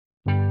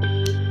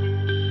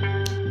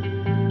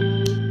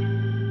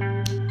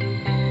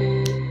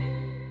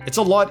It's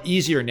a lot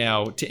easier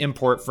now to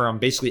import from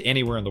basically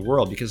anywhere in the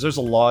world because there's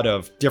a lot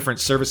of different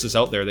services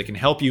out there that can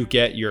help you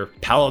get your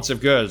pallets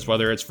of goods,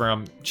 whether it's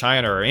from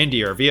China or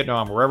India or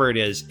Vietnam, wherever it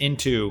is,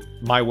 into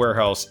my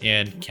warehouse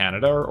in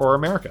Canada or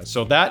America.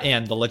 So that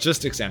end, the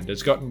logistics end,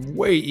 has gotten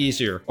way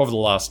easier over the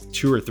last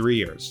 2 or 3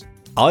 years.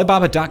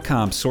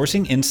 Alibaba.com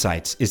Sourcing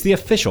Insights is the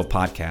official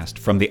podcast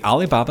from the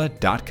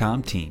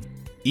Alibaba.com team.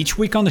 Each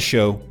week on the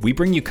show, we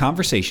bring you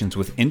conversations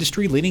with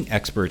industry-leading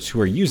experts who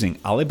are using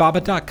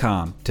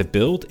Alibaba.com to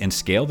build and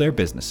scale their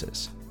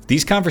businesses.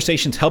 These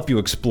conversations help you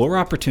explore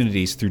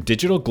opportunities through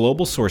digital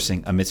global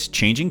sourcing amidst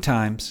changing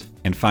times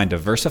and find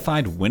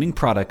diversified winning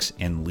products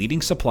and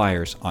leading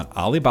suppliers on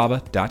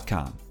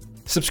Alibaba.com.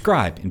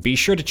 Subscribe and be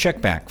sure to check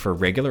back for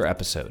regular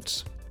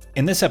episodes.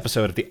 In this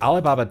episode of the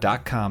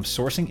Alibaba.com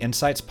Sourcing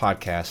Insights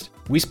podcast,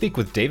 we speak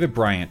with David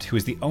Bryant, who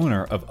is the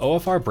owner of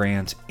OFR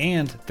Brands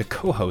and the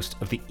co-host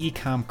of the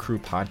Ecom Crew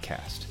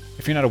podcast.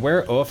 If you're not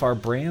aware, OFR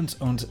Brands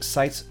owns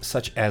sites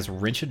such as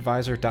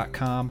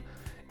wrenchadvisor.com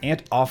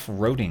and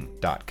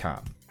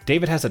offroading.com.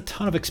 David has a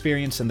ton of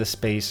experience in this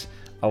space,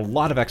 a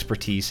lot of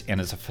expertise, and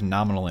is a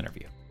phenomenal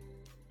interview.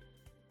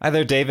 Hi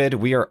there, David.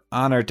 We are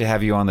honored to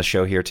have you on the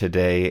show here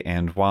today.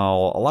 And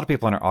while a lot of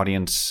people in our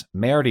audience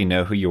may already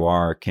know who you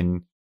are,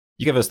 can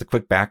you give us the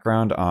quick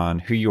background on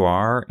who you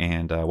are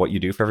and what you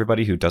do for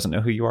everybody who doesn't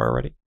know who you are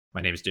already?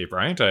 My name is Dave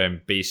Bryant. I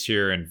am based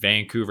here in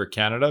Vancouver,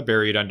 Canada,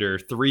 buried under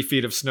 3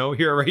 feet of snow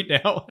here right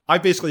now. I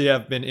basically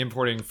have been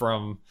importing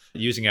from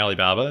using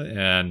Alibaba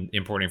and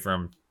importing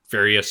from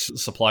various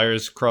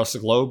suppliers across the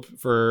globe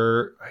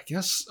for, I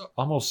guess,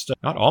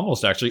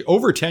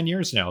 over 10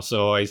 years now.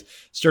 So I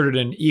started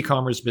an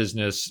e-commerce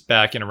business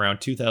back in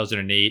around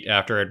 2008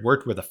 after I'd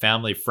worked with a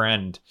family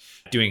friend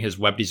doing his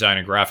web design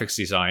and graphics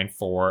design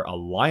for a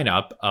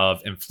lineup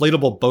of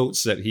inflatable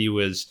boats that he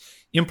was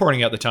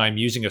importing at the time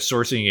using a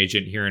sourcing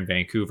agent here in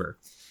Vancouver.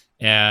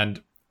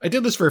 And I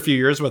did this for a few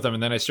years with him,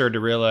 and then I started to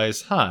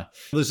realize,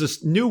 there's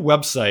this new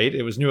website,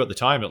 it was new at the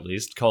time at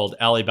least, called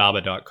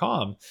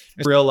Alibaba.com.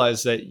 I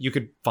realized that you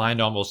could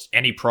find almost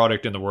any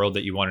product in the world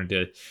that you wanted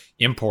to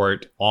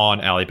import on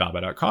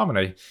Alibaba.com. And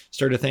I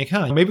started to think,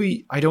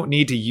 maybe I don't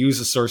need to use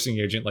a sourcing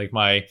agent like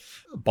my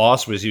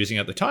boss was using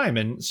at the time.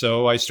 And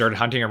so I started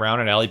hunting around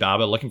on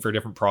Alibaba, looking for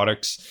different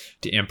products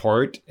to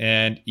import,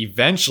 and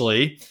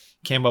eventually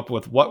came up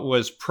with what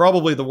was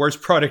probably the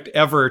worst product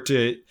ever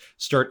to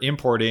start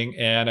importing.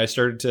 And I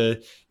started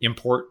to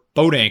import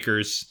boat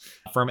anchors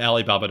from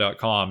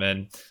Alibaba.com.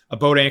 And a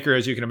boat anchor,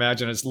 as you can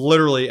imagine, is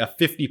literally a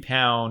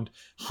 50-pound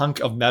hunk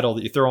of metal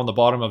that you throw on the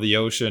bottom of the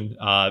ocean.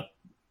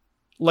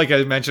 Like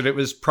I mentioned, it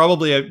was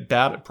probably a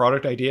bad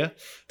product idea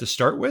to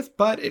start with,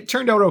 but it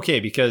turned out okay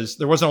because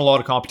there wasn't a lot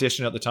of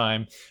competition at the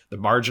time. The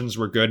margins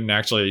were good. And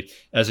actually,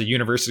 as a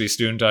university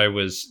student, I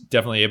was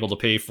definitely able to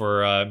pay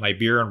for my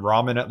beer and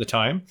ramen at the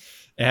time.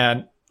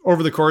 And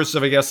over the course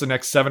of, I guess, the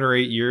next 7 or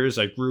 8 years,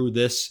 I grew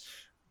this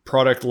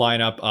product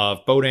lineup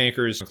of boat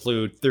anchors,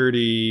 include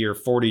 30 or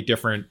 40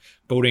 different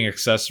boating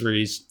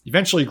accessories.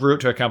 Eventually grew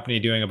it to a company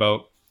doing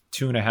about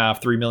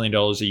 $2.5–3 million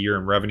a year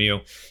in revenue.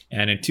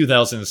 And in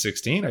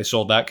 2016, I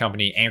sold that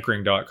company,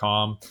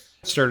 anchoring.com.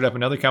 Started up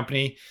another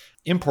company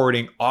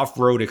importing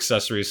off-road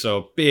accessories.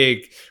 So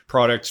big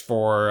products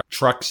for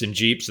trucks and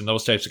Jeeps and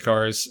those types of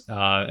cars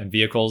and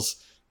vehicles.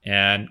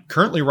 And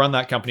currently run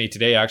that company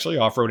today, actually,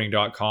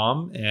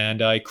 offroading.com.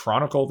 And I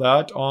chronicle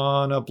that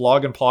on a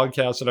blog and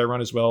podcast that I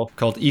run as well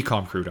called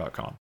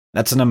ecomcrew.com.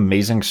 That's an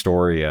amazing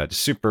story.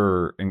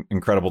 Super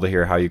incredible to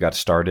hear how you got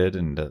started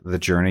and the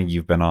journey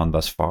you've been on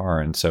thus far.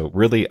 And so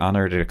really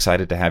honored and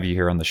excited to have you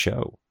here on the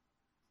show.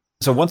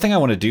 So one thing I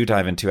want to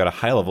dive into at a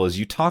high level is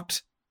you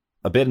talked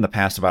a bit in the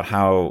past about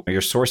how your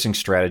sourcing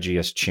strategy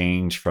has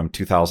changed from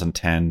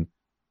 2010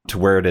 to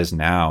where it is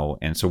now.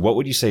 And so what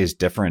would you say is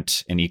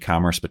different in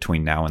e-commerce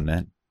between now and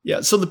then?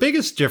 Yeah, so the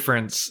biggest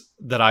difference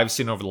that I've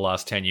seen over the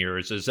last 10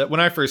 years is that when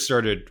I first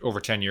started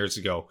over 10 years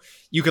ago,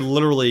 you could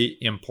literally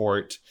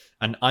import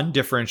an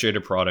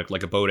undifferentiated product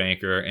like a boat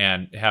anchor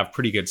and have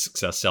pretty good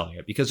success selling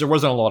it because there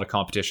wasn't a lot of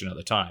competition at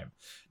the time.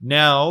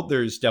 Now,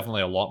 there's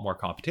definitely a lot more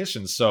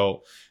competition.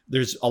 So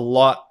there's a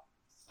lot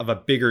of a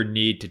bigger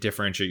need to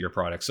differentiate your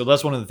product. So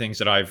that's one of the things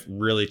that I've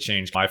really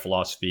changed my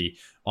philosophy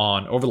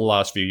on over the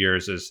last few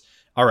years is,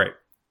 all right,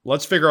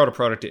 let's figure out a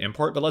product to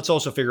import, but let's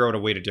also figure out a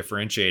way to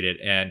differentiate it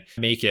and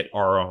make it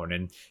our own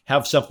and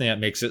have something that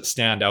makes it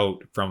stand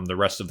out from the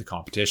rest of the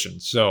competition.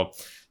 So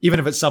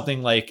even if it's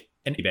something like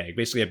an e-bag,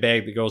 basically a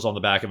bag that goes on the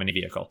back of any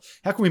vehicle,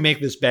 how can we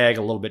make this bag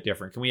a little bit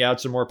different? Can we add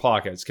some more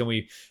pockets? Can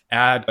we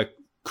add a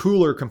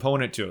cooler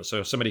component to it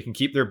so somebody can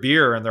keep their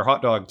beer and their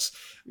hot dogs?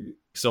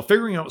 So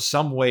figuring out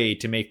some way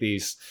to make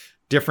these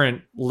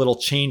different little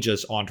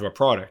changes onto a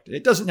product.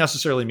 It doesn't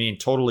necessarily mean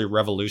totally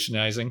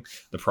revolutionizing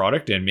the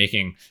product and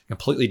making a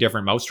completely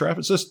different mousetrap.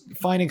 It's just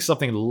finding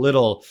something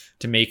little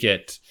to make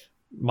it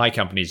my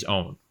company's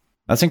own.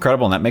 That's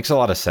incredible. And that makes a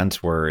lot of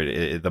sense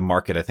where the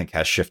market, I think,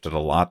 has shifted a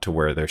lot to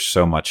where there's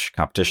so much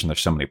competition.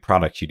 There's so many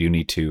products. You do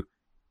need to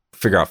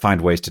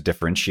find ways to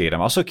differentiate. I'm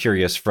also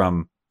curious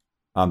from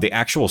the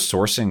actual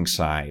sourcing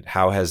side,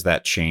 how has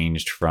that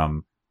changed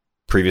from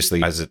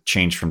previously? Has it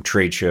changed from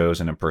trade shows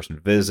and in-person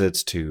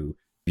visits to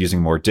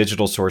using more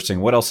digital sourcing?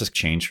 What else has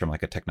changed from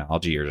like a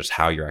technology or just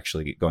how you're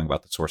actually going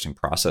about the sourcing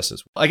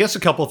processes? I guess a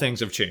couple of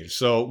things have changed.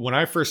 So when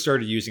I first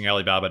started using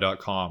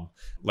Alibaba.com,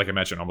 like I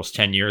mentioned, almost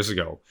 10 years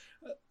ago,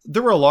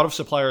 there were a lot of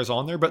suppliers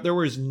on there, but there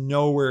was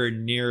nowhere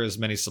near as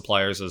many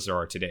suppliers as there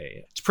are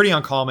today. It's pretty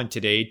uncommon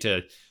today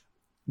to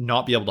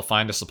not be able to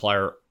find a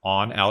supplier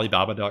on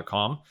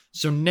Alibaba.com.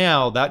 So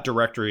now that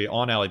directory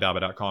on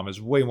Alibaba.com is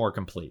way more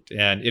complete.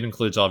 And it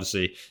includes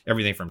obviously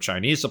everything from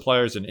Chinese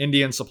suppliers and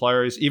Indian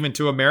suppliers, even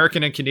to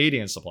American and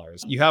Canadian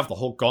suppliers. You have the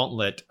whole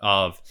gauntlet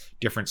of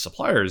different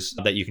suppliers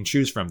that you can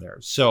choose from there.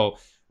 So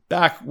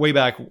way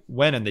back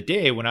when in the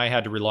day when I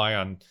had to rely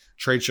on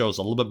trade shows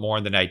a little bit more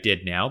than I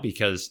did now,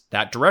 because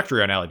that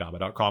directory on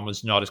Alibaba.com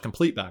was not as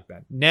complete back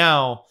then.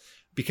 Now,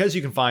 because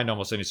you can find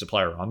almost any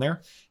supplier on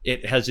there,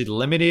 it has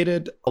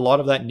eliminated a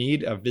lot of that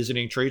need of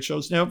visiting trade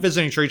shows. Now,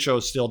 visiting trade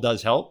shows still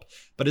does help,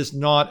 but it's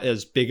not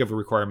as big of a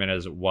requirement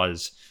as it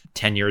was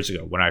 10 years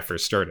ago when I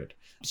first started.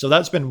 So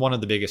that's been one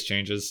of the biggest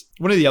changes.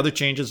 One of the other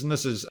changes, and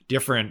this is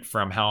different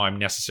from how I'm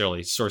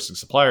necessarily sourcing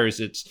suppliers,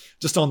 it's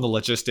just on the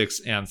logistics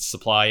and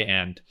supply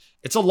end.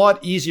 It's a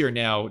lot easier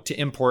now to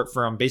import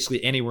from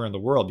basically anywhere in the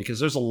world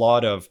because there's a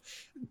lot of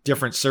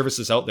different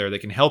services out there that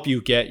can help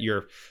you get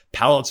your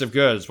pallets of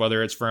goods,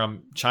 whether it's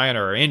from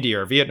China or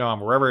India or Vietnam,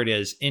 wherever it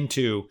is,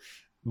 into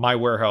my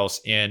warehouse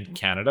in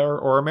Canada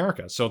or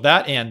America. So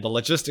that end, the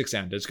logistics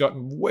end, has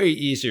gotten way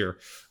easier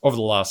over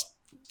the last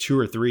 2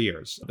 or 3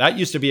 years. That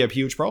used to be a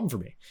huge problem for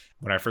me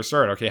when I first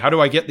started. Okay, how do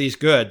I get these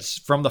goods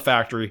from the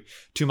factory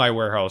to my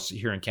warehouse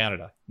here in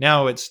Canada?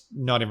 Now it's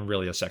not even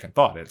really a second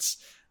thought. It's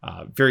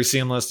very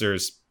seamless.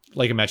 There's,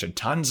 like I mentioned,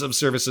 tons of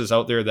services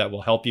out there that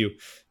will help you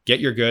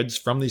get your goods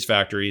from these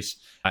factories,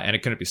 and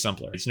it couldn't be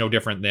simpler. It's no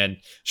different than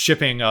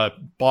shipping a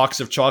box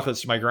of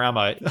chocolates to my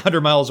grandma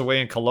 100 miles away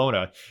in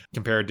Kelowna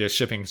compared to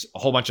shipping a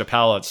whole bunch of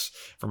pallets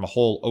from a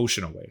whole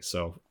ocean away.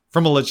 So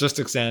from a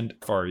logistics end,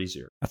 far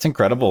easier. That's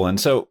incredible. And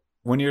so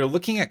when you're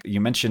looking at, you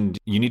mentioned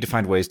you need to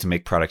find ways to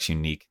make products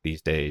unique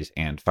these days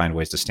and find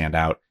ways to stand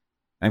out.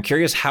 I'm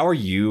curious, how are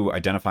you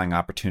identifying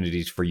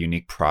opportunities for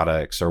unique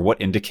products, or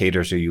what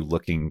indicators are you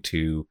looking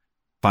to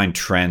find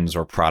trends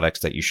or products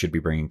that you should be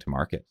bringing to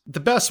market? The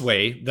best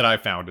way that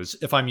I've found is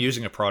if I'm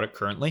using a product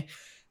currently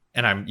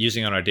and I'm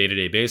using it on a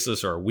day-to-day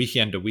basis or a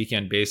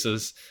weekend-to-weekend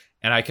basis,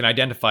 and I can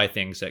identify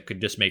things that could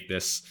just make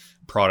this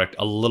product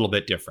a little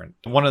bit different.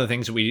 One of the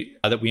things that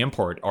we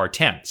import are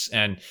tents,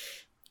 and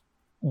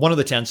one of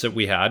the tents that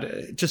we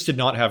had just did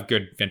not have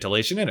good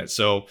ventilation in it.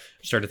 So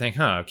I started to think,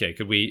 okay,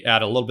 could we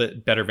add a little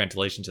bit better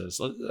ventilation to this?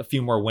 A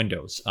few more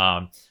windows.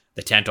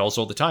 The tent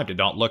also at the time did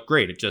not look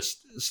great. It just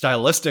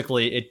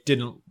stylistically, it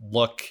didn't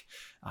look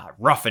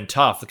rough and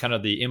tough, the kind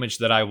of the image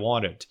that I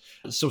wanted.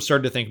 So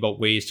started to think about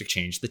ways to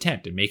change the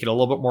tent and make it a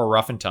little bit more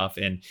rough and tough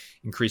and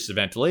increase the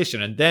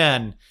ventilation. And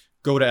then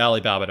go to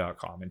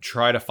Alibaba.com and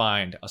try to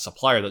find a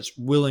supplier that's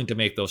willing to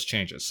make those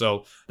changes.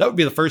 So that would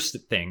be the first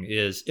thing,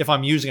 is if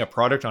I'm using a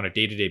product on a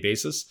day-to-day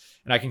basis,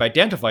 and I can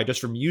identify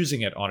just from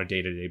using it on a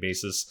day-to-day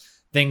basis,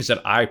 things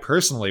that I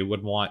personally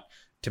would want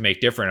to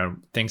make different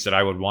and things that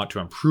I would want to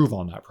improve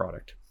on that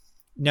product.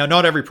 Now,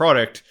 not every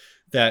product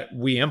that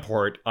we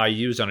import I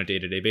use on a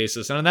day-to-day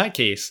basis. And in that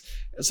case,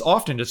 it's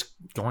often just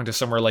going to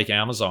somewhere like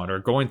Amazon or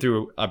going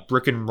through a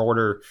brick and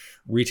mortar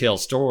retail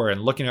store and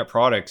looking at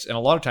products. And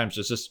a lot of times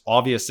there's just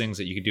obvious things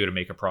that you can do to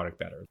make a product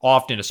better.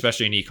 Often,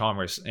 especially in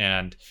e-commerce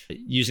and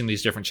using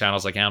these different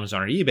channels like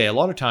Amazon or eBay, a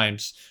lot of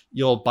times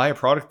you'll buy a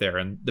product there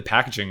and the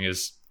packaging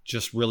is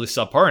just really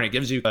subpar and it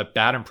gives you a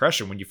bad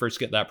impression when you first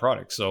get that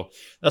product. So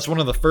that's one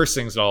of the first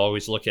things that I'll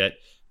always look at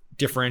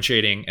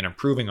differentiating and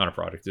improving on a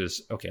product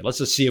is, okay, let's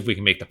just see if we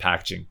can make the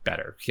packaging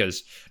better,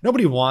 because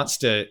nobody wants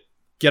to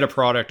get a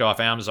product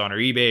off Amazon or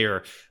eBay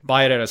or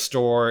buy it at a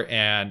store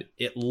and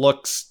it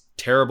looks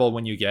terrible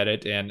when you get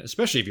it. And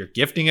especially if you're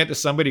gifting it to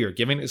somebody or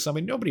giving it to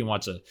somebody, nobody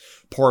wants a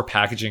poor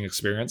packaging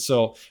experience.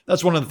 So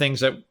that's one of the things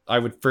that I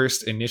would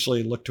first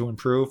initially look to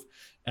improve.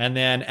 And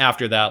then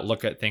after that,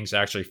 look at things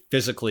that actually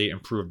physically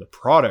improve the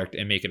product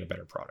and make it a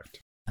better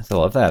product. I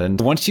love that.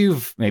 And once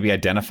you've maybe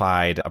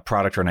identified a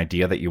product or an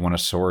idea that you want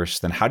to source,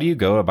 then how do you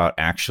go about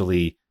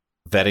actually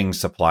vetting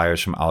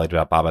suppliers from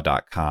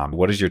Alibaba.com?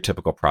 What does your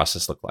typical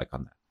process look like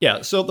on that?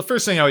 Yeah. So the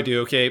first thing I would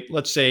do, okay,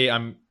 let's say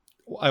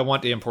I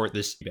want to import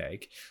this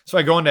bag. So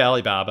I go into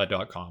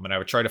Alibaba.com and I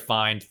would try to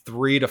find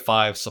 3 to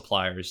 5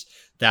 suppliers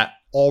that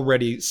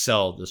already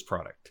sell this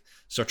product.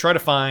 So try to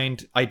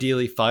find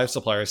ideally 5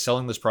 suppliers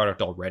selling this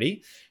product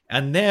already,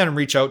 and then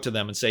reach out to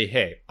them and say,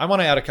 hey, I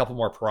want to add a couple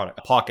more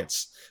product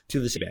pockets to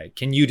this bag.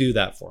 Can you do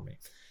that for me?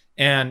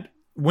 And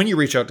when you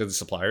reach out to the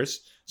suppliers,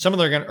 some of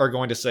them are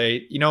going to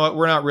say, you know what,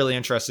 we're not really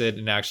interested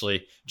in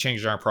actually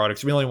changing our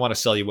products. We only want to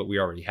sell you what we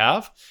already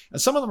have.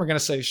 And some of them are going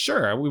to say,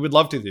 sure, we would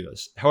love to do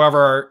this. However,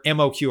 our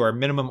MOQ, our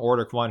minimum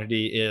order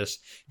quantity, is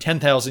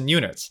 10,000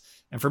 units.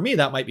 And for me,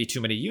 that might be too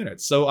many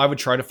units. So I would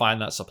try to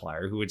find that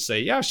supplier who would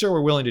say, yeah, sure,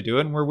 we're willing to do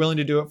it. And we're willing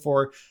to do it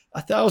for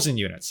 1,000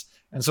 units.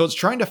 And so it's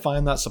trying to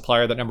find that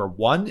supplier that, number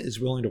one, is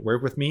willing to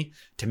work with me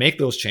to make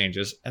those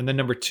changes. And then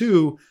number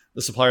two,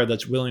 the supplier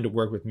that's willing to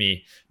work with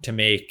me to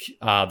make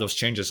those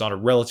changes on a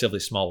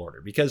relatively small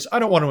order. Because I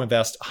don't want to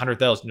invest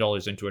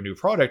 $100,000 into a new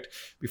product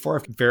before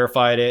I've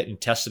verified it and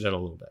tested it a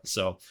little bit.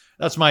 So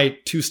that's my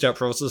two-step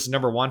process.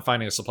 Number one,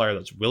 finding a supplier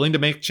that's willing to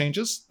make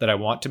changes that I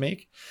want to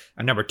make.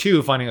 And number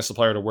two, finding a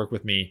supplier to work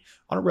with me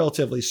on a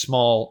relatively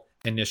small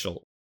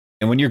initial.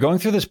 And when you're going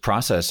through this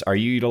process, are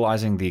you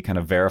utilizing the kind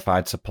of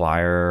verified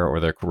supplier or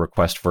the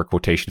request for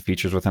quotation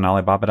features within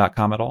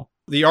Alibaba.com at all?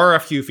 The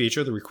RFQ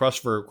feature, the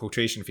request for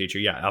quotation feature,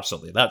 yeah,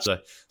 absolutely. That's a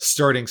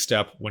starting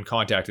step when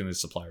contacting these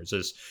suppliers.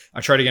 Is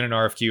I try to get an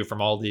RFQ from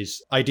all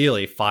these,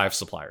 ideally 5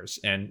 suppliers,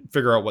 and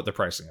figure out what the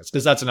pricing is,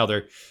 because that's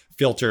another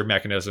filter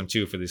mechanism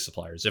too for these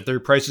suppliers. If their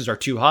prices are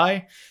too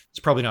high, it's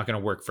probably not going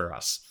to work for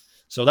us.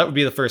 So that would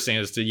be the first thing,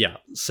 is to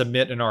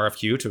submit an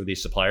RFQ to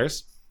these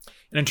suppliers.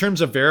 And in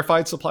terms of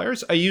verified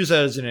suppliers, I use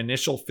that as an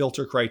initial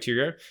filter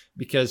criteria,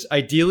 because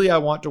ideally I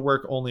want to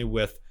work only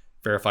with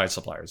verified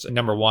suppliers. And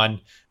number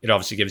one, it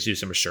obviously gives you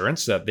some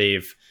assurance that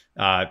they've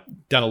done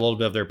a little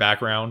bit of their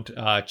background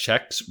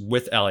checks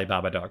with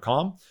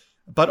Alibaba.com.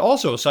 But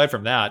also, aside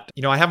from that,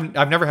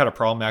 I've never had a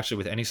problem actually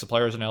with any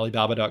suppliers on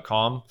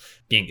Alibaba.com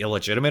being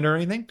illegitimate or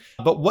anything.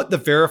 But what the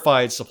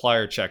verified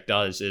supplier check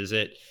does is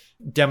it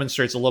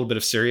demonstrates a little bit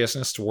of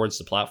seriousness towards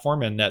the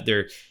platform, and that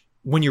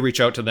when you reach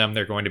out to them,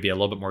 they're going to be a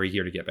little bit more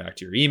eager to get back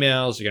to your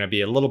emails. They're going to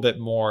be a little bit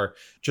more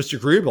just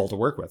agreeable to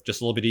work with,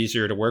 just a little bit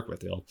easier to work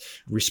with. They'll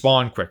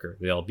respond quicker.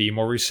 They'll be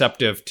more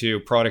receptive to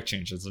product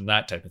changes and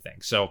that type of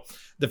thing. So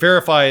the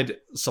verified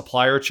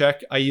supplier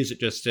check, I use it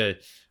just to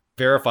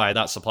verify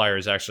that supplier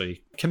is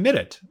actually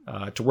committed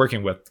to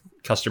working with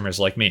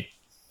customers like me.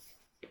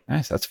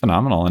 Nice. That's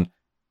phenomenal.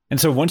 And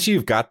so once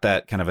you've got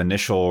that kind of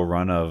initial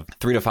run of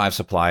 3 to 5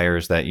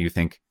 suppliers that you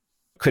think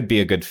could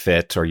be a good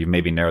fit, or you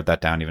maybe narrowed that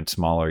down even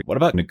smaller, what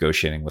about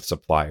negotiating with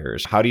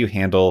suppliers? How do you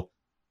handle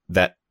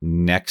that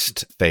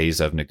next phase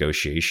of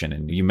negotiation?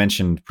 And you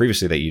mentioned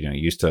previously that you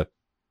used to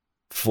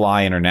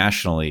fly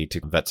internationally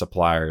to vet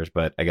suppliers,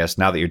 but I guess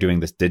now that you're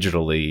doing this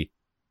digitally,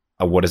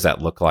 what does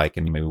that look like?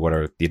 And maybe what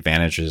are the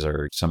advantages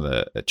or some of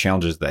the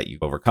challenges that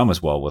you've overcome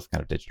as well with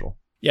kind of digital?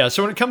 Yeah,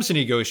 so when it comes to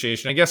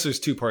negotiation, I guess there's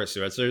 2 parts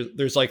to it. So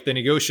there's like the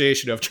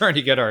negotiation of trying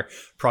to get our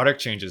product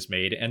changes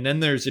made, and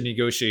then there's a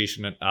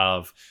negotiation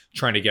of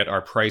trying to get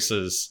our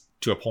prices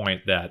to a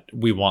point that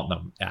we want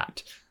them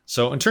at.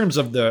 So in terms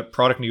of the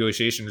product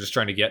negotiation, just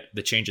trying to get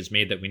the changes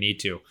made that we need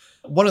to.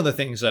 One of the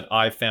things that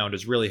I've found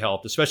has really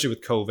helped, especially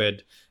with COVID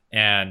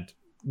and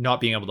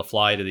not being able to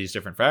fly to these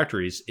different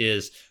factories,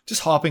 is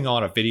just hopping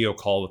on a video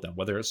call with them,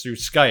 whether it's through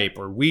Skype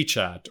or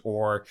WeChat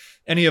or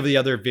any of the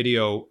other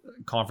video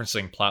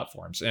conferencing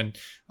platforms, and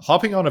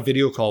hopping on a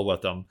video call with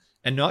them,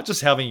 and not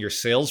just having your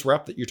sales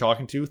rep that you're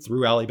talking to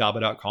through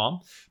Alibaba.com,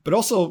 but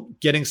also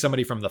getting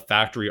somebody from the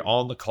factory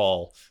on the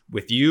call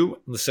with you,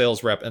 the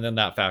sales rep, and then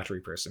that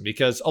factory person.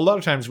 Because a lot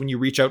of times when you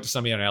reach out to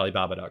somebody on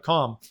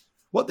Alibaba.com,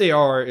 what they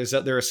are is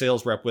that they're a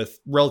sales rep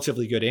with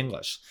relatively good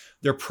English.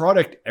 Their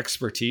product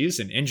expertise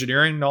and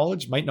engineering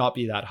knowledge might not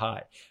be that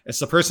high. It's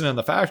the person in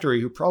the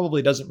factory who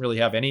probably doesn't really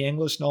have any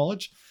English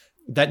knowledge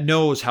that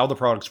knows how the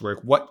products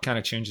work, what kind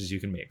of changes you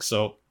can make.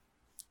 So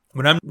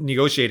when I'm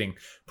negotiating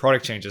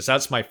product changes,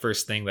 that's my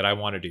first thing that I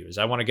want to do, is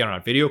I want to get on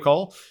a video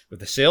call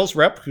with a sales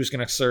rep who's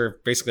going to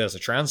serve basically as a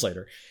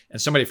translator,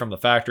 and somebody from the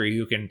factory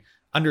who can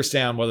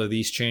understand whether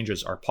these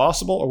changes are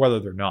possible or whether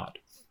they're not.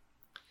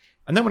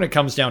 And then when it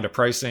comes down to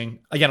pricing,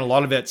 again, a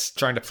lot of it's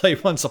trying to play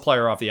one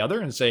supplier off the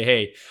other and say,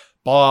 hey,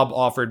 Bob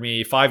offered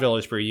me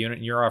 $5 per unit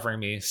and you're offering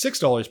me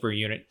 $6 per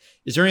unit.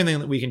 Is there anything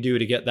that we can do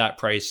to get that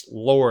price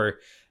lower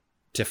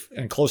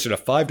and closer to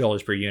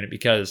 $5 per unit?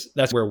 Because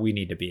that's where we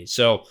need to be.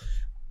 So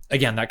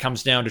again, that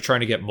comes down to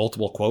trying to get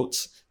multiple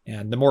quotes.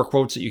 And the more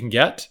quotes that you can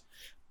get,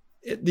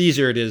 the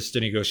easier it is to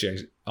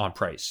negotiate on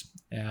price.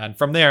 And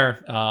from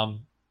there,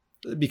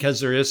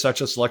 because there is such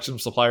a selection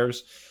of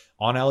suppliers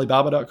on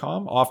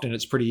Alibaba.com, often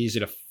it's pretty easy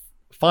to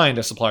find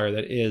a supplier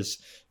that is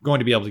going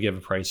to be able to give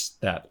a price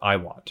that I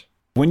want.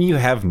 When you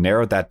have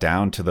narrowed that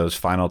down to those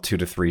final 2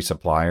 to 3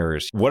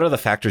 suppliers, what are the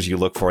factors you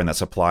look for in that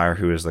supplier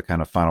who is the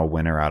kind of final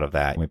winner out of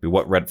that? Maybe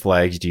what red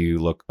flags do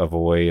you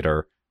avoid,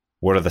 or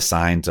what are the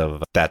signs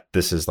of that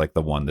this is like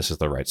the one, this is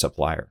the right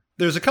supplier?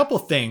 There's a couple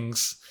of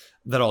things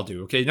that I'll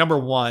do. Okay, number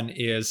one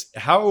is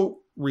how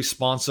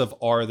responsive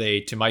are they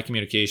to my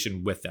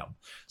communication with them?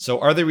 So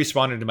are they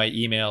responding to my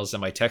emails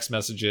and my text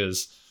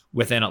messages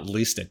within at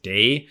least a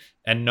day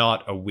and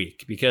not a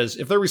week? Because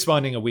if they're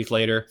responding a week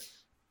later,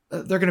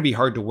 they're going to be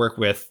hard to work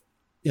with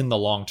in the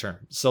long term.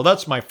 So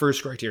that's my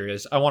first criteria,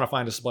 is I want to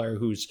find a supplier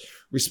who's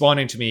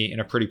responding to me in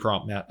a pretty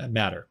prompt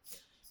manner.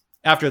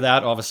 After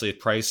that, obviously,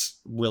 price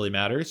really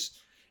matters.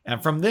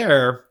 And from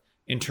there,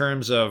 in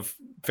terms of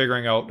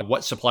figuring out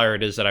what supplier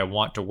it is that I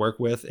want to work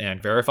with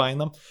and verifying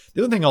them,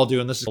 the other thing I'll do,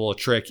 and this is a little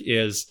trick,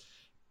 is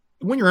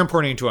when you're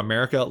importing into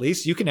America, at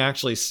least, you can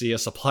actually see a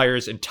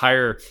supplier's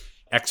entire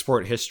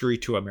export history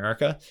to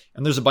America.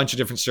 And there's a bunch of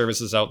different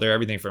services out there,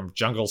 everything from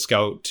Jungle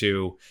Scout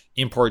to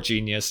Import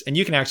Genius. And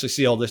you can actually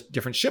see all the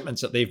different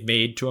shipments that they've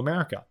made to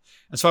America.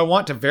 And so I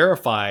want to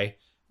verify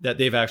that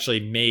they've actually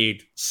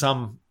made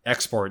some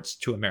exports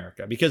to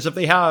America, because if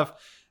they have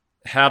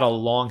had a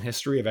long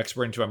history of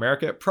exporting to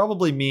America, it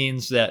probably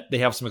means that they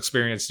have some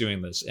experience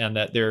doing this and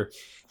that their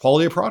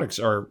quality of products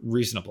are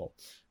reasonable.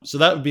 So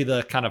that would be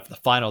the kind of the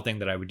final thing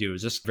that I would do,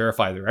 is just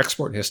verify their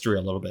export history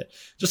a little bit,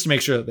 just to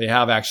make sure that they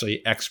have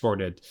actually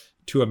exported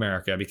to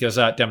America, because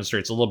that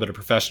demonstrates a little bit of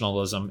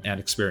professionalism and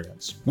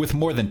experience. With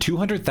more than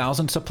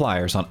 200,000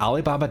 suppliers on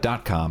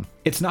Alibaba.com,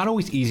 it's not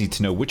always easy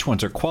to know which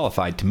ones are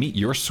qualified to meet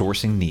your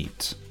sourcing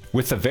needs.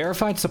 With the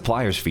Verified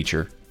Suppliers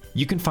feature,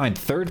 you can find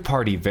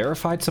third-party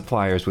verified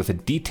suppliers with a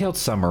detailed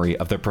summary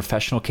of their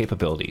professional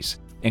capabilities,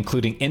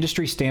 including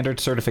industry standard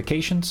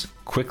certifications,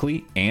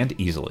 quickly and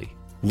easily.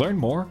 Learn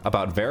more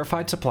about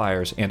verified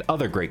suppliers and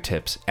other great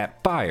tips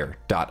at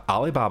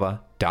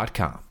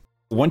buyer.alibaba.com.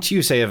 Once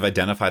you say have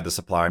identified the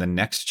supplier, the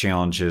next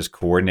challenge is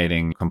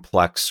coordinating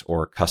complex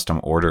or custom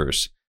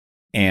orders.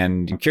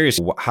 And I'm curious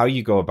how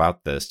you go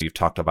about this. You've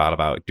talked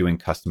about doing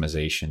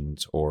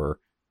customizations or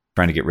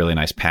trying to get really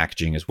nice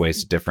packaging as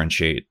ways to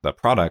differentiate the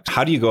product.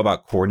 How do you go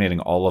about coordinating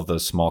all of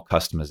those small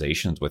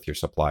customizations with your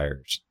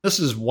suppliers? This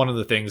is one of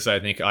the things I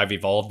think I've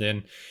evolved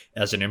in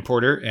as an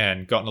importer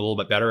and gotten a little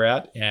bit better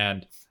at.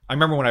 And I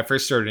remember when I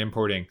first started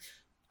importing,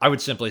 I would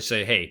simply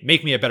say, hey,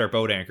 make me a better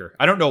boat anchor.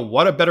 I don't know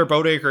what a better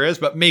boat anchor is,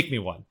 but make me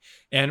one.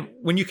 And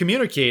when you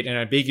communicate an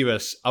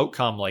ambiguous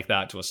outcome like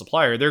that to a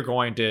supplier, they're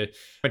going to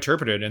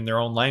interpret it in their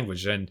own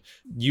language and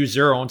use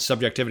their own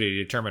subjectivity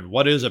to determine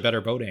what is a better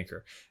boat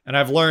anchor. And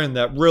I've learned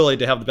that really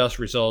to have the best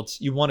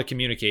results, you want to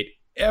communicate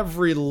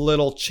every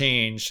little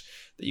change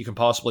that you can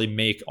possibly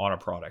make on a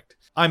product.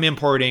 I'm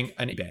importing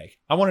a bag.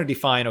 I want to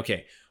define,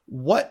 okay,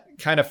 what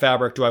kind of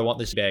fabric do I want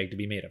this bag to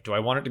be made of? Do I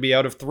want it to be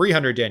out of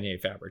 300 denier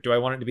fabric? Do I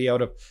want it to be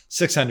out of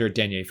 600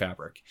 denier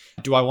fabric?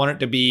 Do I want it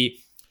to be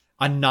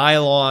a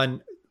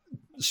nylon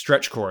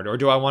stretch cord, or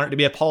do I want it to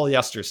be a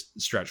polyester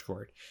stretch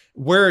cord?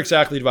 Where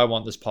exactly do I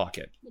want this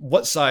pocket?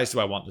 What size do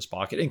I want this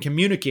pocket? And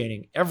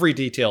communicating every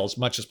detail as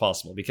much as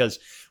possible, because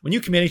when you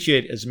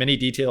communicate as many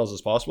details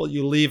as possible,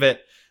 you leave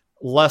it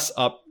less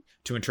up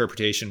to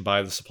interpretation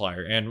by the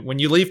supplier. And when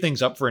you leave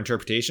things up for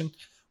interpretation,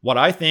 what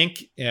I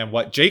think and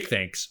what Jake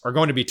thinks are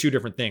going to be two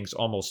different things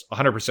almost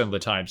 100% of the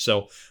time.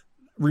 So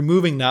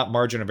removing that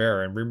margin of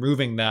error and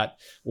removing that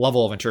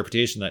level of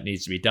interpretation that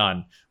needs to be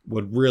done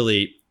would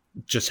really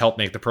just help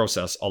make the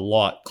process a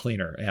lot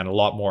cleaner and a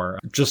lot more,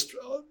 just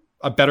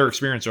a better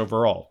experience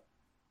overall.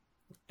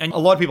 And a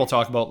lot of people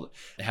talk about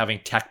having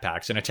tech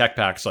packs, and a tech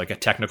pack's like a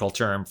technical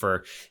term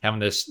for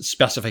having this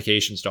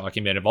specifications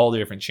document of all the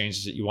different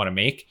changes that you want to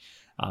make.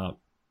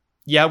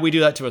 Yeah, we do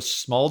that to a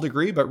small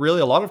degree, but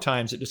really a lot of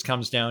times it just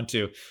comes down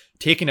to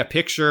taking a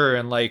picture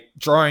and like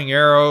drawing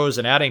arrows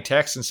and adding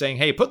text and saying,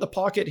 hey, put the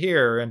pocket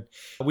here. And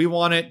we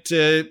want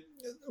the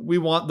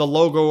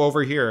logo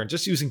over here, and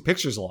just using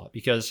pictures a lot,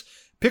 because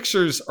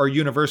pictures are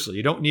universal.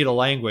 You don't need a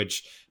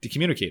language to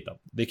communicate them.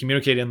 They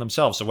communicate in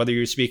themselves. So whether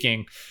you're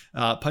speaking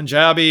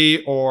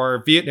Punjabi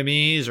or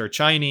Vietnamese or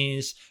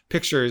Chinese,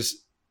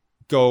 pictures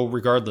go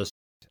regardless.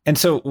 And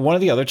so one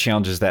of the other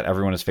challenges that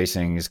everyone is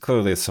facing is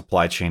clearly the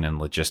supply chain and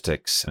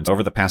logistics. And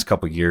over the past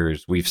couple of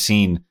years, we've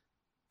seen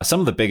some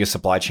of the biggest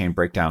supply chain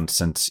breakdowns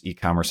since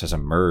e-commerce has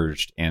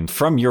emerged. And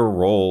from your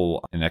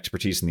role and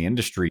expertise in the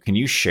industry, can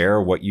you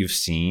share what you've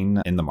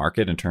seen in the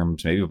market in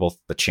terms maybe of both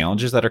the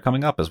challenges that are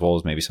coming up as well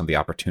as maybe some of the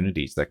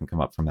opportunities that can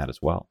come up from that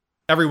as well?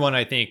 Everyone,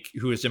 I think,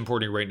 who is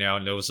importing right now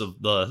knows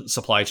of the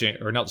supply chain,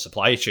 or not the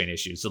supply chain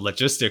issues, the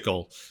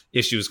logistical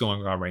issues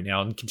going on right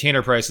now. And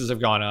container prices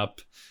have gone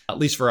up, at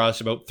least for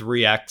us, about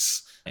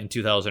 3x in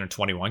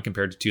 2021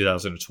 compared to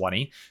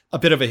 2020. A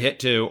bit of a hit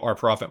to our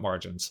profit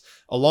margins.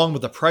 Along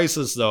with the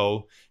prices,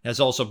 though, has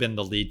also been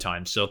the lead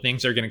time. So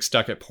things are getting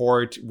stuck at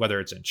port, whether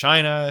it's in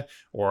China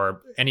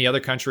or any other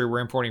country we're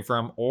importing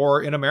from,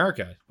 or in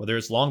America, whether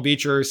it's Long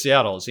Beach or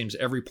Seattle. It seems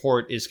every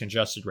port is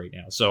congested right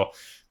now. So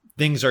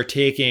things are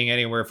taking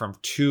anywhere from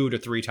 2 to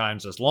 3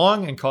 times as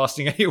long and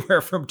costing anywhere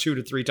from 2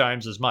 to 3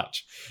 times as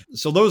much.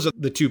 So those are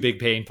the two big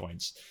pain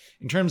points.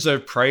 In terms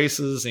of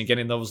prices and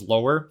getting those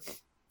lower,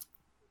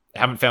 I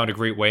haven't found a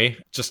great way.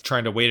 Just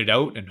trying to wait it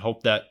out and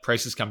hope that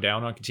prices come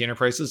down on container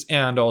prices,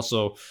 and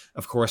also,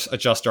 of course,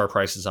 adjust our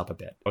prices up a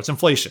bit. It's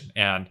inflation.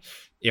 And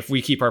if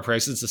we keep our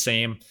prices the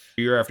same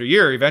year after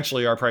year,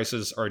 eventually our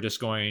prices are just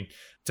going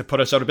to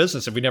put us out of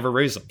business if we never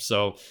raise them.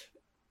 So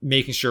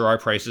making sure our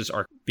prices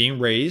are being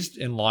raised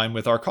in line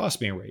with our costs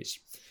being raised.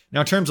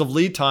 Now, in terms of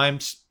lead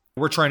times,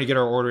 we're trying to get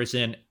our orders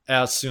in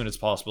as soon as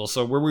possible.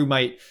 So where we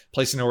might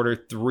place an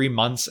order 3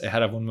 months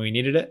ahead of when we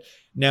needed it,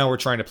 now we're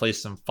trying to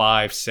place them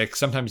 5, 6,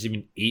 sometimes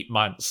even 8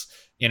 months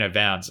in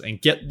advance and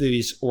get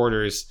these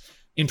orders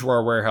into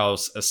our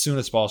warehouse as soon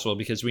as possible,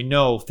 because we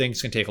know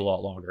things can take a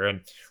lot longer.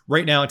 And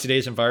right now in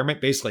today's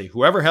environment, basically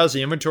whoever has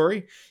the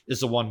inventory is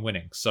the one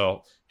winning.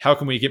 So how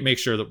can we make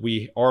sure that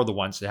we are the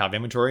ones to have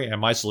inventory? And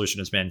my solution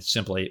has been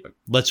simply,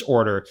 let's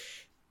order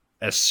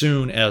as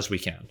soon as we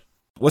can.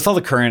 With all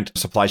the current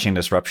supply chain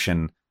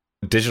disruption,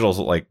 digital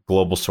like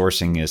global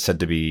sourcing is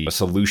said to be a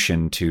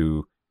solution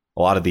to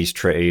a lot of these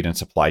trade and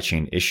supply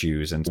chain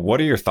issues. And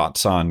what are your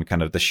thoughts on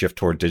kind of the shift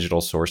toward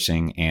digital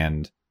sourcing?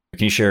 And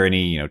can you share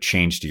any,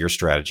 change to your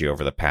strategy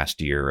over the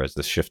past year as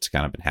the shift's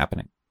kind of been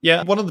happening?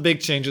 Yeah, one of the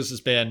big changes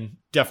has been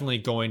definitely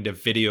going to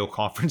video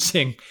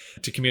conferencing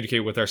to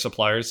communicate with our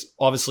suppliers.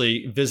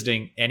 Obviously,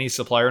 visiting any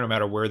supplier, no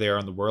matter where they are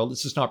in the world,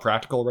 it's just not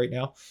practical right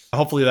now.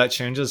 Hopefully that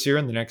changes here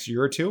in the next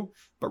year or two.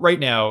 But right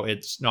now,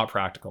 it's not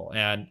practical.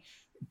 And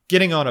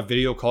getting on a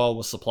video call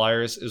with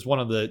suppliers is one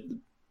of the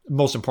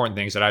most important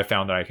things that I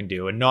found that I can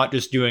do, and not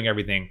just doing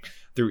everything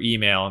through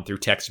email and through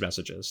text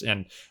messages.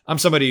 And I'm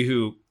somebody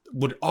who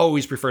would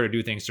always prefer to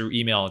do things through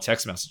email and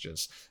text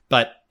messages,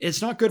 but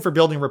it's not good for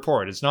building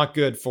rapport. It's not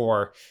good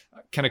for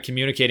kind of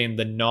communicating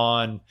the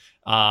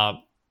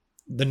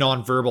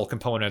non-verbal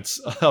components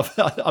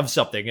of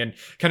something and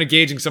kind of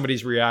gauging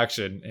somebody's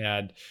reaction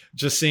and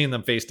just seeing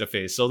them face to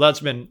face. So that's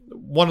been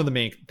one of the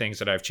main things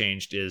that I've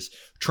changed, is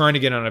trying to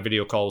get on a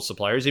video call with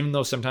suppliers, even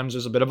though sometimes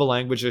there's a bit of a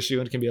language issue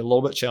and it can be a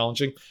little bit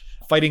challenging,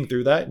 fighting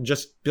through that and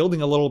just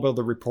building a little bit of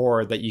the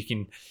rapport that you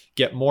can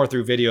get more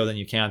through video than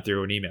you can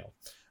through an email.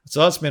 So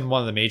that's been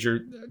one of the major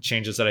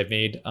changes that I've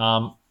made.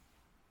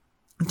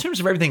 In terms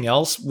of everything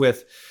else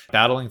with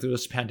battling through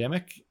this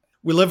pandemic,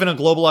 we live in a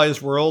globalized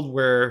world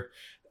where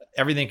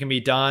everything can be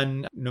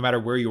done no matter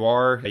where you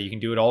are. You can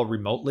do it all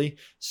remotely.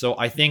 So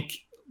I think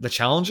the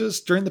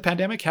challenges during the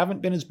pandemic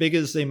haven't been as big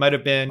as they might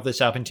have been if this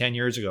happened 10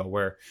 years ago,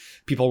 where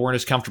people weren't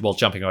as comfortable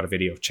jumping out of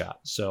video chat.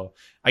 So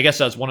I guess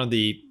that's one of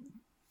the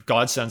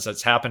godsends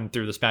that's happened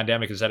through this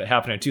pandemic, is that it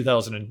happened in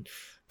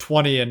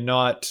 2020 and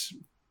not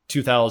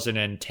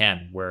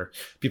 2010, where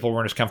people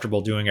weren't as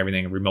comfortable doing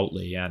everything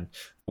remotely. And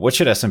what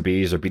should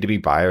SMBs or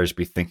B2B buyers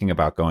be thinking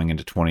about going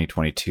into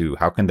 2022?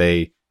 How can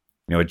they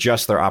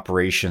adjust their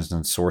operations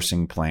and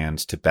sourcing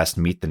plans to best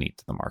meet the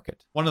needs of the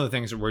market? One of the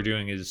things that we're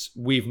doing is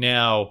we've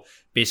now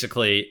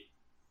basically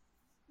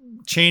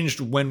changed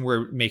when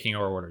we're making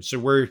our orders. So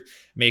we're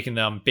making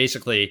them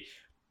basically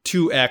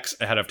 2x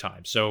ahead of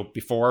time. So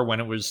before, when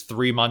it was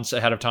 3 months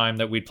ahead of time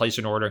that we'd place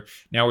an order,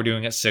 now we're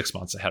doing it 6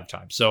 months ahead of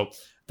time. So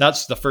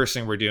that's the first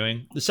thing we're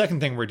doing. The second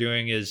thing we're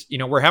doing is,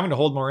 we're having to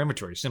hold more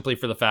inventory simply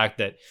for the fact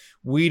that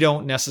we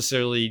don't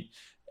necessarily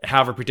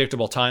have a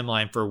predictable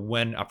timeline for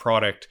when a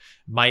product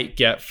might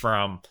get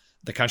from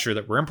the country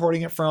that we're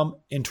importing it from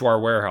into our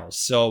warehouse.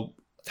 So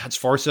that's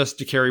forced us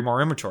to carry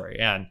more inventory,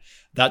 and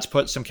that's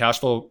put some cash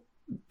flow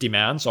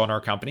demands on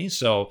our company.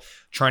 So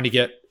trying to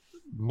get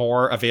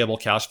more available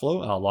cash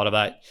flow, a lot of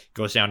that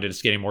goes down to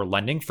just getting more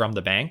lending from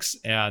the banks.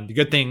 And the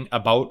good thing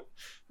about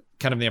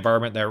kind of the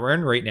environment that we're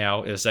in right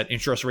now is that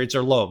interest rates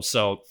are low.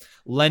 So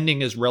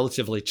lending is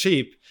relatively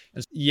cheap.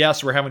 And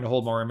yes, we're having to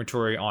hold more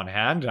inventory on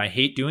hand, and I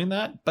hate doing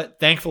that, but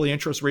thankfully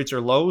interest rates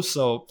are low.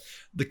 So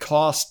the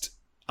cost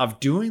of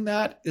doing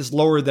that is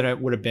lower than it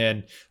would have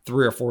been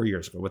 3 or 4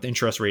 years ago, with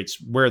interest rates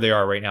where they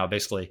are right now,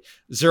 basically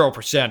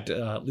 0%,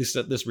 at least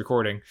at this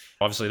recording.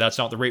 Obviously, that's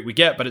not the rate we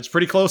get, but it's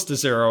pretty close to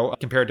zero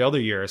compared to other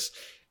years.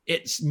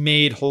 It's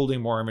made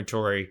holding more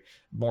inventory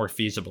more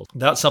feasible.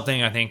 That's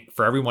something I think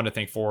for everyone to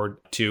think forward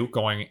to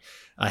going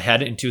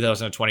ahead in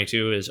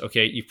 2022 is,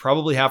 okay, you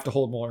probably have to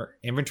hold more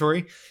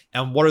inventory.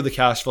 And what are the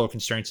cash flow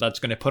constraints that's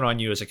going to put on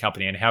you as a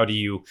company? And how do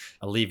you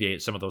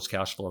alleviate some of those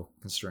cash flow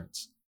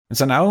constraints? And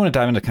so now I want to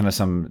dive into kind of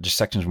some just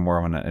sections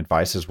more on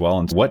advice as well.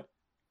 And what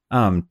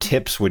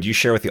tips would you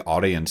share with the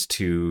audience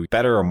to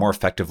better or more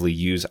effectively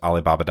use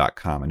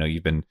Alibaba.com? I know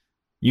you've been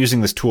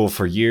using this tool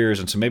for years.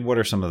 And so maybe what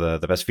are some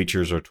of the best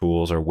features or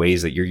tools or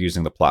ways that you're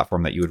using the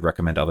platform that you would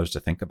recommend others to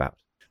think about?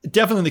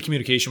 Definitely the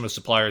communication with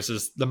suppliers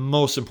is the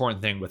most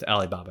important thing with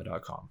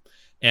Alibaba.com.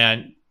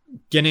 And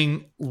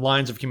getting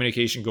lines of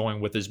communication going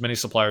with as many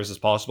suppliers as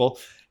possible.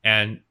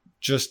 And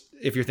just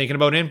if you're thinking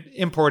about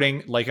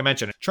importing, like I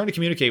mentioned, trying to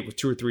communicate with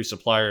 2 or 3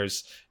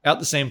 suppliers at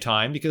the same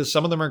time, because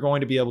some of them are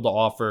going to be able to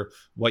offer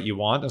what you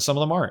want and some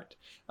of them aren't.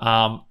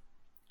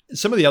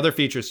 Some of the other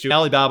features too,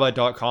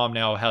 Alibaba.com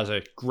now has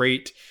a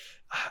great,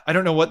 I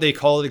don't know what they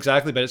call it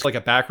exactly, but it's like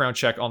a background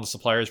check on the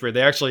suppliers, where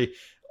they actually,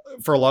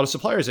 for a lot of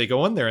suppliers, they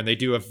go in there and they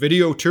do a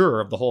video tour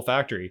of the whole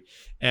factory.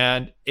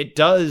 And it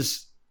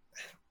doesn't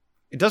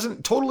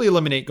totally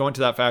eliminate going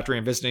to that factory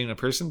and visiting in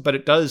person, but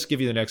it does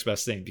give you the next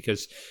best thing,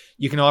 because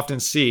you can often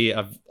see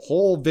a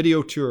whole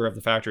video tour of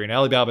the factory, and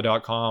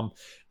Alibaba.com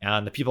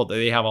and the people that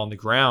they have on the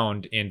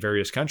ground in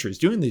various countries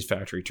doing these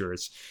factory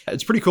tours.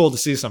 It's pretty cool to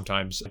see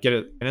sometimes, get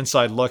an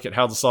inside look at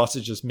how the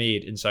sausage is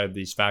made inside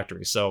these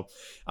factories. So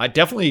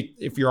definitely,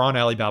 if you're on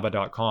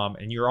Alibaba.com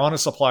and you're on a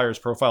supplier's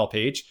profile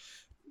page,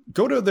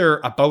 go to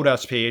their About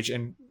Us page,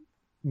 and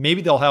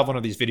maybe they'll have one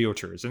of these video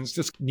tours, and it's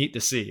just neat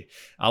to see.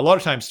 A lot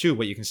of times too,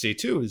 what you can see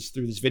too is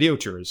through these video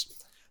tours,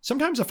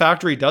 sometimes a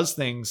factory does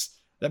things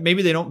that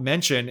maybe they don't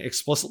mention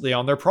explicitly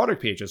on their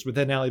product pages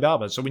within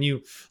Alibaba. So when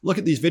you look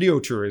at these video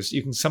tours,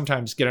 you can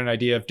sometimes get an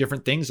idea of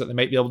different things that they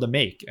might be able to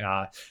make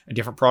and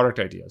different product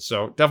ideas.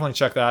 So definitely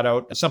check that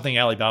out. It's something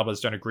Alibaba has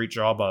done a great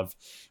job of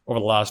over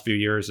the last few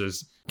years,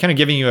 is kind of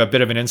giving you a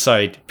bit of an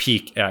inside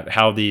peek at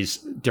how these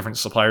different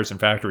suppliers and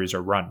factories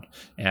are run,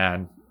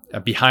 and a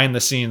behind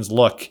the scenes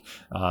look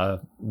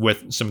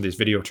with some of these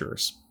video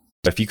tours.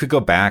 If you could go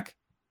back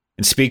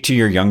and speak to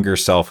your younger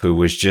self who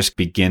was just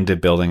begin to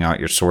building out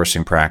your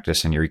sourcing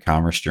practice and your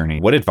e-commerce journey,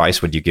 what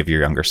advice would you give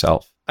your younger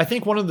self? I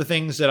think one of the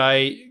things that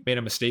I made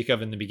a mistake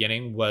of in the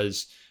beginning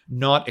was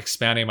not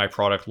expanding my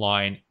product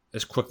line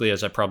as quickly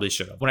as I probably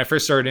should have. When I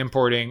first started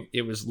importing,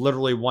 it was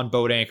literally one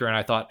boat anchor, and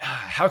I thought,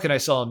 how can I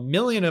sell 1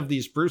 million of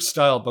these Bruce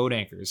style boat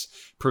anchors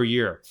per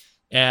year?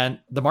 And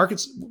the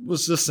market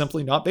was just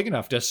simply not big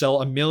enough to sell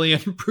 1 million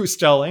Bruce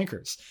style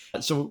anchors.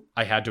 So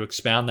I had to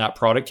expand that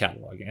product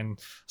catalog. And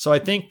so I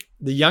think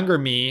the younger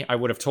me, I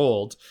would have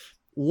told,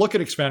 look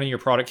at expanding your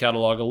product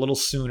catalog a little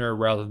sooner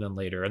rather than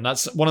later. And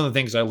that's one of the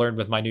things I learned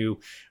with my new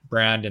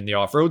brand in the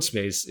off-road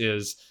space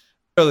is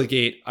out of the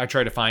gate, I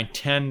try to find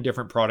 10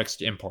 different products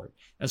to import.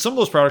 And some of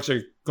those products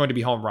are going to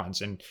be home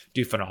runs and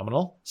do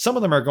phenomenal. Some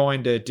of them are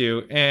going to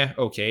do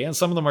okay. And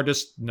some of them are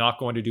just not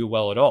going to do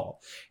well at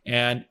all.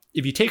 And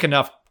if you take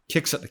enough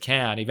kicks at the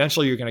can,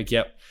 eventually you're going to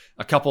get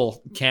a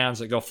couple cans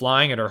that go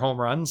flying and are home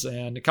runs,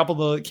 and a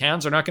couple of the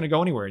cans are not going to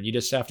go anywhere, and you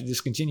just have to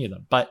discontinue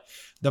them. But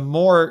the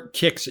more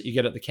kicks that you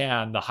get at the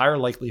can, the higher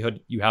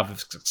likelihood you have of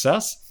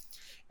success.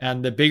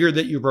 And the bigger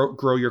that you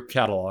grow your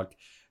catalog,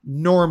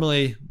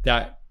 normally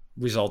that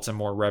results in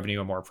more revenue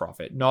and more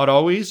profit. Not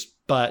always,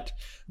 but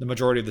the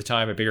majority of the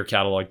time, a bigger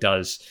catalog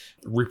does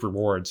reap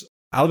rewards.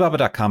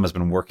 Alibaba.com has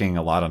been working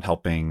a lot on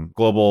helping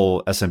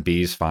global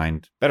SMBs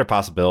find better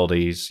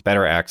possibilities,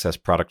 better access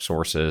product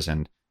sources,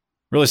 and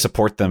really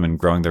support them in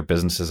growing their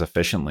businesses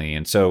efficiently.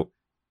 And so,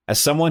 as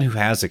someone who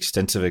has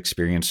extensive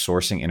experience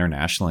sourcing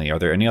internationally, are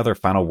there any other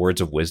final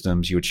words of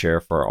wisdoms you would share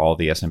for all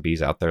the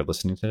SMBs out there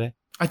listening today?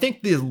 I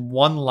think the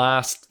one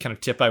last kind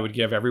of tip I would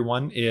give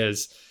everyone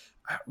is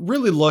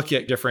really look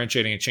at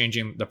differentiating and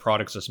changing the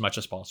products as much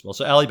as possible.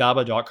 So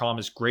Alibaba.com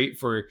is great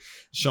for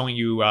showing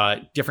you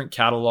different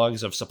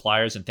catalogs of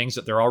suppliers and things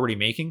that they're already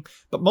making.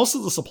 But most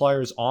of the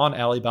suppliers on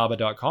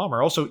Alibaba.com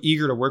are also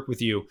eager to work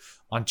with you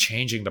on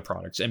changing the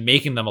products and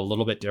making them a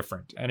little bit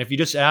different. And if you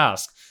just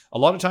ask, a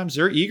lot of times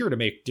they're eager to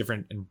make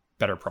different and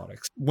better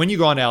products. When you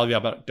go on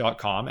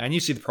Alibaba.com and you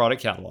see the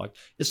product catalog,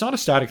 it's not a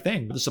static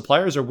thing. The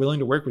suppliers are willing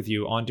to work with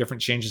you on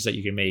different changes that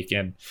you can make.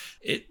 And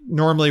it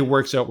normally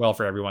works out well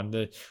for everyone.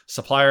 The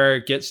supplier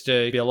gets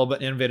to be a little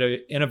bit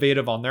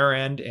innovative on their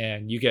end,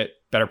 and you get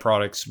better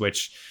products,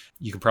 which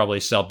you can probably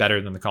sell better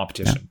than the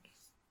competition. Yeah.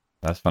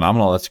 That's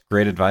phenomenal. That's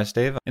great advice,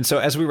 Dave. And so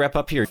as we wrap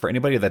up here, for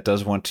anybody that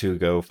does want to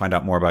go find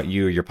out more about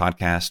you, your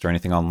podcast, or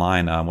anything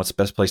online, what's the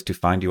best place to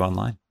find you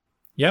online?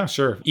 Yeah,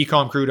 sure.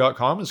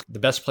 ecomcrew.com is the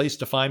best place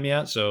to find me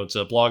at. So it's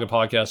a blog and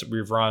podcast that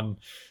we've run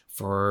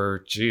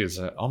for,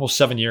 almost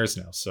 7 years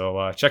now.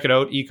 So check it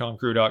out,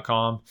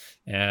 ecomcrew.com.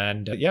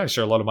 And I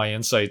share a lot of my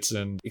insights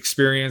and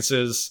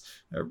experiences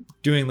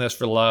doing this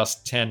for the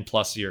last 10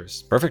 plus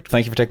years. Perfect.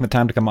 Thank you for taking the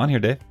time to come on here,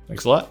 Dave.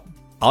 Thanks a lot.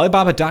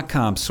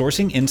 Alibaba.com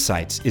Sourcing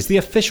Insights is the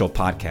official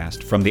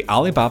podcast from the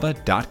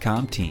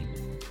Alibaba.com team.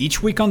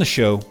 Each week on the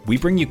show, we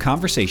bring you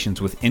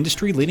conversations with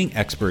industry-leading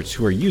experts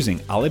who are using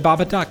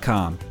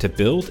Alibaba.com to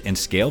build and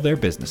scale their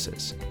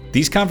businesses.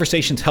 These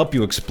conversations help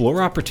you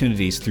explore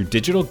opportunities through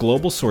digital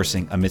global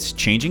sourcing amidst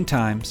changing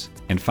times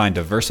and find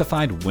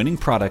diversified winning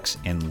products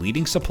and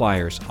leading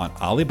suppliers on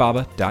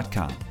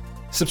Alibaba.com.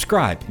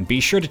 Subscribe and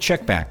be sure to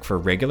check back for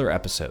regular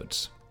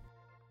episodes.